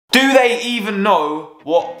Do they even know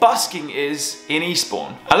what busking is in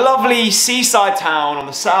Eastbourne? A lovely seaside town on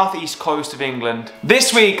the southeast coast of England.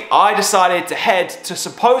 This week I decided to head to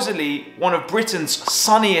supposedly one of Britain's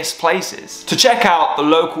sunniest places to check out the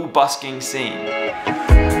local busking scene.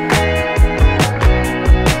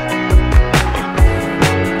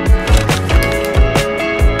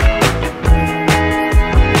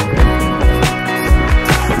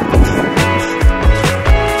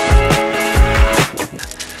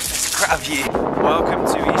 Welcome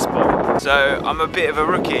to Eastbourne. So I'm a bit of a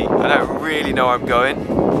rookie, I don't really know where I'm going,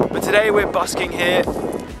 but today we're busking here.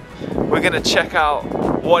 We're gonna check out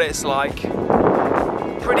what it's like.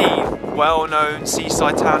 Pretty well-known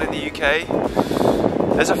seaside town in the UK.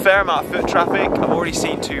 There's a fair amount of foot traffic. I've already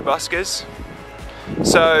seen 2 buskers.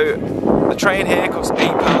 So the train here costs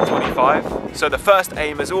 £8.25. So the first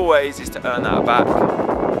aim as always is to earn that back.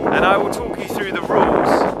 And I will talk you through the rules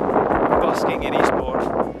of busking in Eastbourne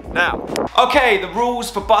now. Okay, the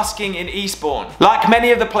rules for busking in Eastbourne. Like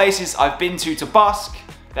many of the places I've been to busk,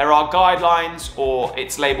 there are guidelines, or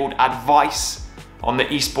it's labelled advice, on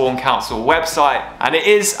the Eastbourne Council website, and it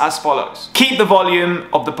is as follows. Keep the volume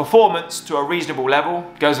of the performance to a reasonable level,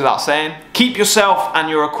 goes without saying. Keep yourself and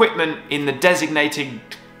your equipment in the designated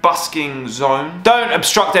busking zone. Don't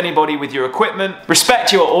obstruct anybody with your equipment.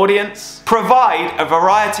 Respect your audience. Provide a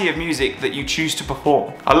variety of music that you choose to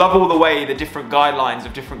perform. I love all the way the different guidelines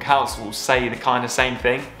of different councils say the kind of same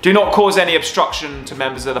thing. Do not cause any obstruction to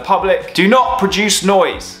members of the public. Do not produce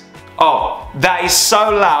noise. Oh, that is so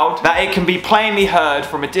loud that it can be plainly heard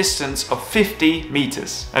from a distance of 50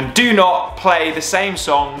 meters. And do not play the same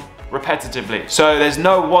song repetitively. So there's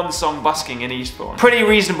no one song busking in Eastbourne. Pretty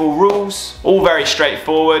reasonable rules, all very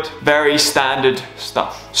straightforward, very standard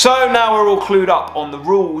stuff. So now we're all clued up on the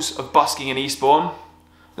rules of busking in Eastbourne.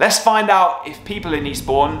 Let's find out if people in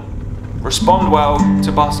Eastbourne respond well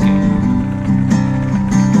to busking.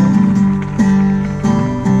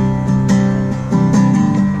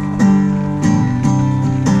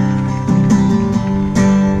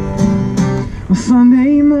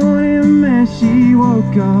 Sunday morning, man, she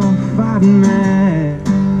woke up fighting mad.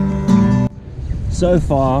 So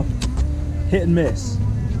far, hit and miss.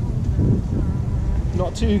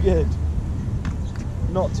 Not too good.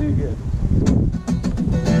 Not too good.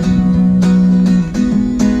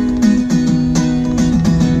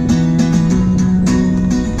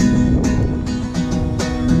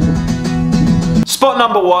 Spot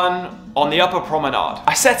number 1. On the upper promenade.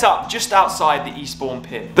 I set up just outside the Eastbourne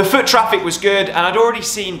pit. The foot traffic was good, and I'd already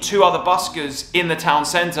seen 2 other buskers in the town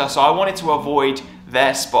centre, so I wanted to avoid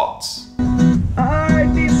their spots. And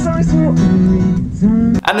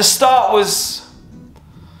the start was,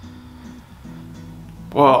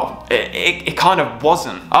 well, it kind of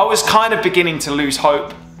wasn't. I was kind of beginning to lose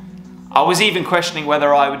hope. I was even questioning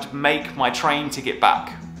whether I would make my train ticket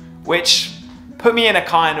back, which put me in a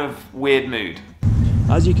kind of weird mood.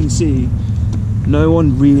 As you can see, no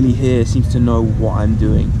one really here seems to know what I'm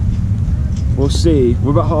doing. We'll see.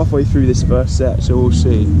 We're about halfway through this first set, so we'll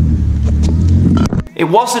see. It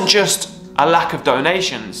wasn't just a lack of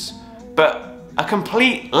donations, but a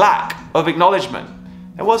complete lack of acknowledgement.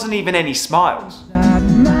 There wasn't even any smiles.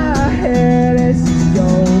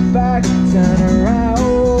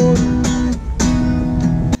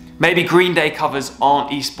 Maybe Green Day covers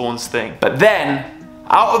aren't Eastbourne's thing, but then,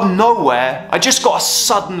 out of nowhere, I just got a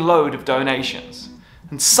sudden load of donations,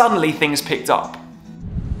 and suddenly things picked up.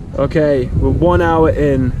 Okay, we're 1 hour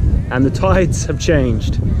in, and the tides have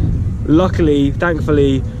changed. Luckily,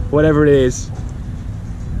 thankfully, whatever it is,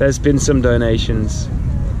 there's been some donations.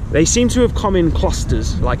 They seem to have come in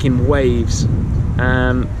clusters, like in waves.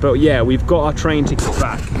 But yeah, we've got our train tickets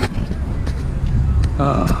back.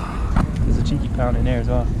 There's a cheeky pound in there as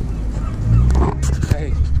well.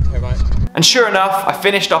 Hey, everybody. And sure enough, I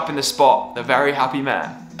finished up in the spot, the very happy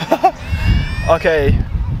man. Okay,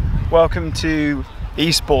 welcome to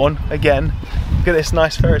Eastbourne again. Look at this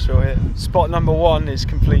nice Ferris wheel here. Spot number 1 is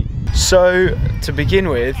complete. So, to begin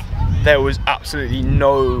with, there was absolutely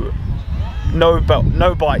no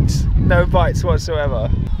bites whatsoever.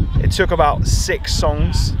 It took about 6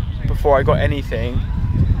 songs before I got anything.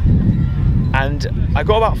 And I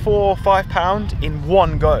got about £4 or £5 in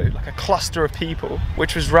one go, like a cluster of people,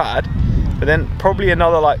 which was rad. But then probably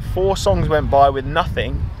another like 4 songs went by with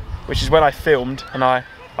nothing, which is when I filmed and I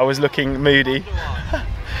was looking moody.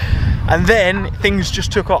 And then things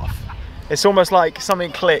just took off. It's almost like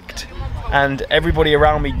something clicked and everybody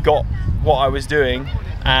around me got what I was doing,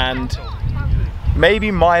 and maybe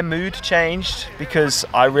my mood changed because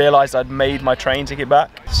I realised I'd made my train ticket back.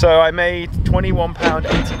 So I made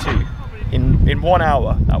 £21.82 in 1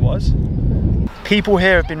 hour, that was. People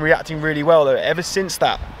here have been reacting really well though. Ever since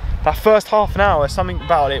that first half an hour, something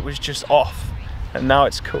about it was just off, and now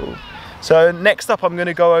it's cool. So next up, I'm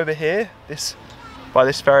gonna go over here, by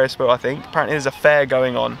this Ferris wheel, I think. Apparently there's a fair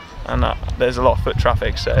going on, and there's a lot of foot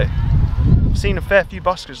traffic, so I've seen a fair few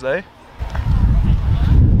buskers though.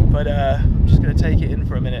 But I'm just gonna take it in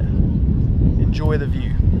for a minute, enjoy the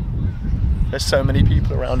view. There's so many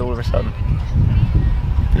people around all of a sudden.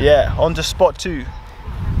 But yeah, on to spot 2.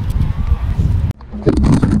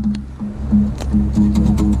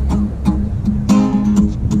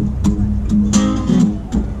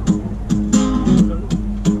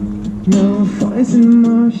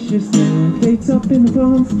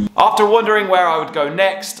 After wondering where I would go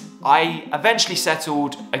next, I eventually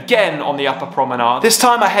settled again on the upper promenade. This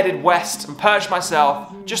time I headed west and perched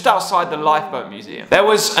myself just outside the Lifeboat Museum. There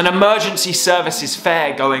was an emergency services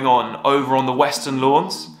fair going on over on the western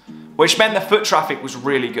lawns, which meant the foot traffic was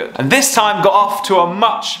really good. And this time got off to a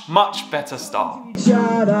much, much better start.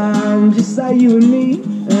 Just like you and me,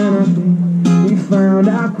 and I think we found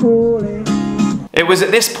our calling. It was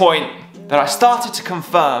at this point that I started to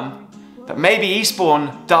confirm that maybe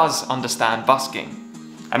Eastbourne does understand busking.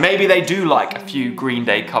 And maybe they do like a few Green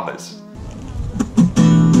Day covers.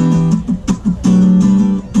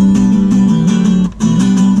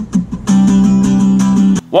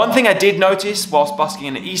 One thing I did notice whilst busking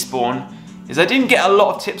in Eastbourne is I didn't get a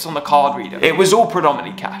lot of tips on the card reader. It was all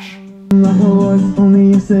predominantly cash.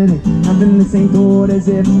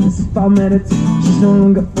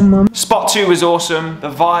 Spot 2 was awesome.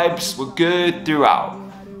 The vibes were good throughout.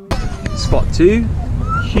 Spot 2,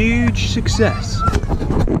 huge success.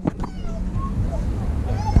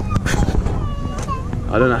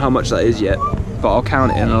 I don't know how much that is yet, but I'll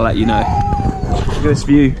count it and I'll let you know. Look at this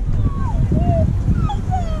view.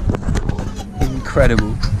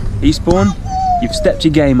 Incredible. Eastbourne, you've stepped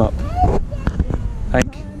your game up.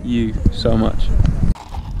 Thank you so much.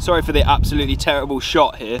 Sorry for the absolutely terrible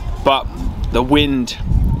shot here, but the wind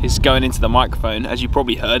is going into the microphone, as you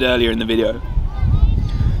probably heard earlier in the video.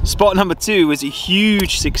 Spot number 2 was a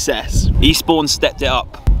huge success. Eastbourne stepped it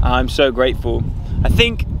up. I'm so grateful. I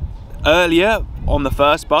think earlier on the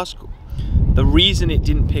first busk, the reason it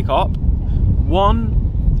didn't pick up,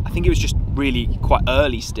 one, I think it was just really quite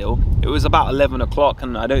early still. It was about 11 o'clock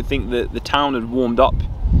and I don't think that the town had warmed up.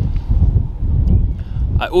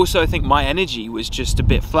 I also think my energy was just a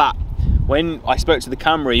bit flat. When I spoke to the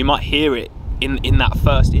camera, you might hear it in that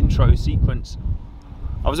first intro sequence.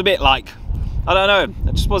 I was a bit like, I don't know,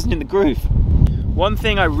 I just wasn't in the groove. One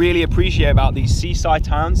thing I really appreciate about these seaside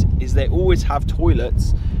towns is they always have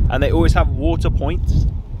toilets and they always have water points,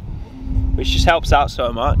 which just helps out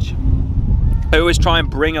so much. I always try and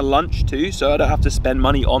bring a lunch too, so I don't have to spend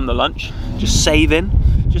money on the lunch. Just saving,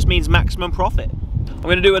 just means maximum profit. I'm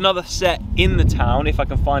gonna do another set in the town if I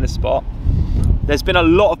can find a spot. There's been a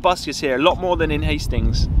lot of buskers here, a lot more than in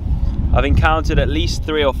Hastings. I've encountered at least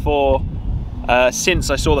 3 or 4 since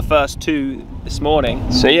I saw the first 2 this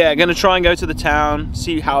morning. So yeah, gonna try and go to the town,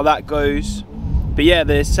 see how that goes. But yeah,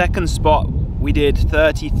 the second spot we did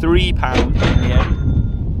 £33 in the end.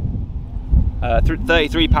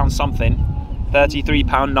 £33 something,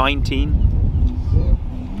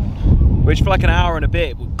 £33.19, which for like an hour and a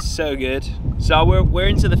bit was so good. So we're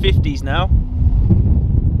into the 50s now.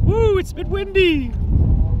 Woo, it's a bit windy.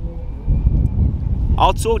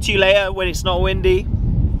 I'll talk to you later when it's not windy,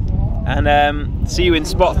 and see you in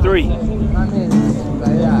spot 3.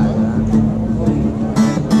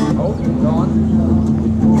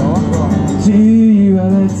 Do you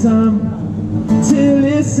have the time to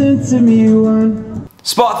listen to me one?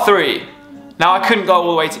 Spot 3. Now I couldn't go all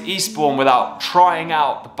the way to Eastbourne without trying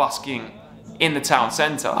out the busking in the town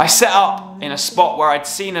centre. I set up in a spot where I'd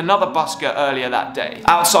seen another busker earlier that day,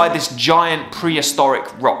 outside this giant prehistoric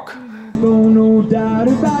rock. No doubt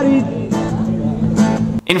about it.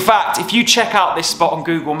 In fact, if you check out this spot on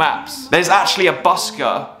Google Maps, there's actually a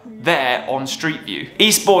busker there on Street View.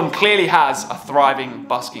 Eastbourne clearly has a thriving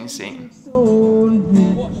busking scene.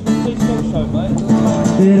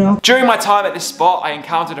 During my time at this spot, I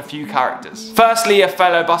encountered a few characters. Firstly, a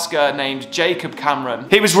fellow busker named Jacob Cameron.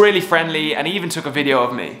 He was really friendly and he even took a video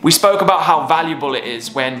of me. We spoke about how valuable it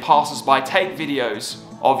is when passers-by take videos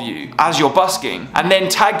of you as you're busking and then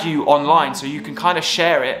tag you online so you can kind of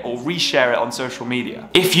share it or reshare it on social media.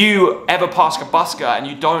 If you ever pass a busker and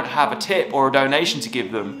you don't have a tip or a donation to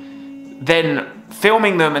give them, then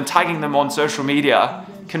filming them and tagging them on social media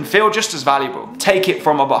can feel just as valuable. Take it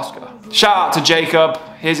from a busker. Shout out to Jacob,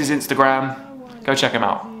 here's his Instagram, go check him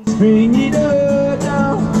out.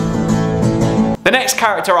 The next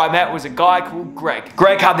character I met was a guy called Greg.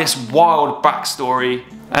 Greg had this wild backstory.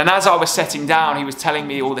 And as I was setting down, he was telling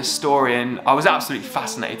me all this story and I was absolutely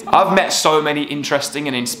fascinated. I've met so many interesting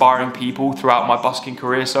and inspiring people throughout my busking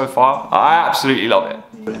career so far. I absolutely love it.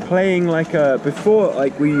 Playing like before,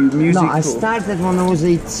 like were you music? No, I started when I was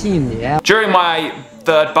 18, yeah. During my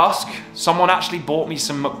third busk, someone actually bought me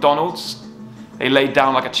some McDonald's. They laid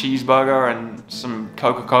down like a cheeseburger and some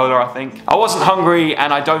Coca-Cola, I think. I wasn't hungry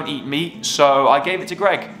and I don't eat meat, so I gave it to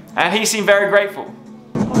Greg. And he seemed very grateful.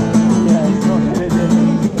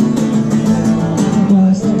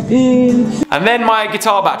 And then my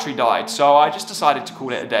guitar battery died, so I just decided to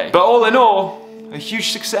call it a day. But all in all, a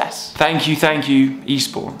huge success. Thank you,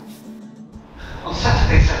 Eastbourne.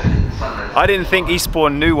 I didn't think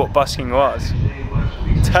Eastbourne knew what busking was.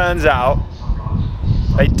 Turns out,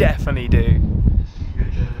 they definitely do.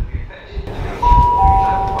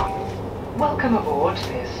 Welcome aboard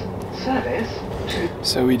this service to...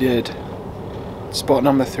 So we did spot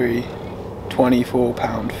number 3,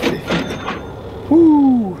 £24.50.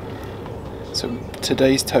 Woo! So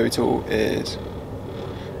today's total is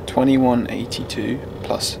 21.82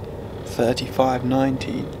 plus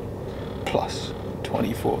 35.19 plus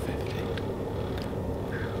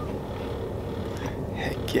 24.50.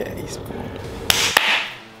 Heck yeah, Eastbourne.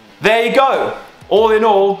 There you go. All in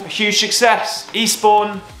all, a huge success.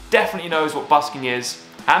 Eastbourne definitely knows what busking is,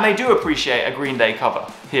 and they do appreciate a Green Day cover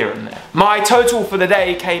here and there. My total for the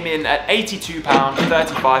day came in at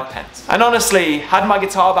 £82.35. And honestly, had my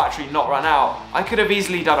guitar battery not run out, I could have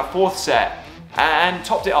easily done a 4th set and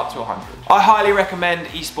topped it up to 100. I highly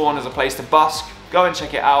recommend Eastbourne as a place to busk. Go and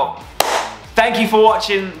check it out. Thank you for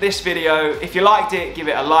watching this video. If you liked it, give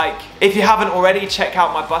it a like. If you haven't already, check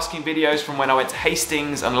out my busking videos from when I went to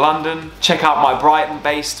Hastings and London. Check out my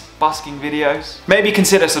Brighton-based busking videos. Maybe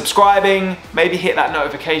consider subscribing, maybe hit that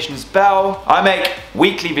notifications bell. I make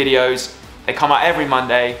weekly videos. They come out every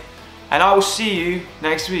Monday. And I will see you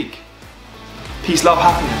next week. Peace, love,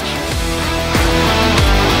 happiness.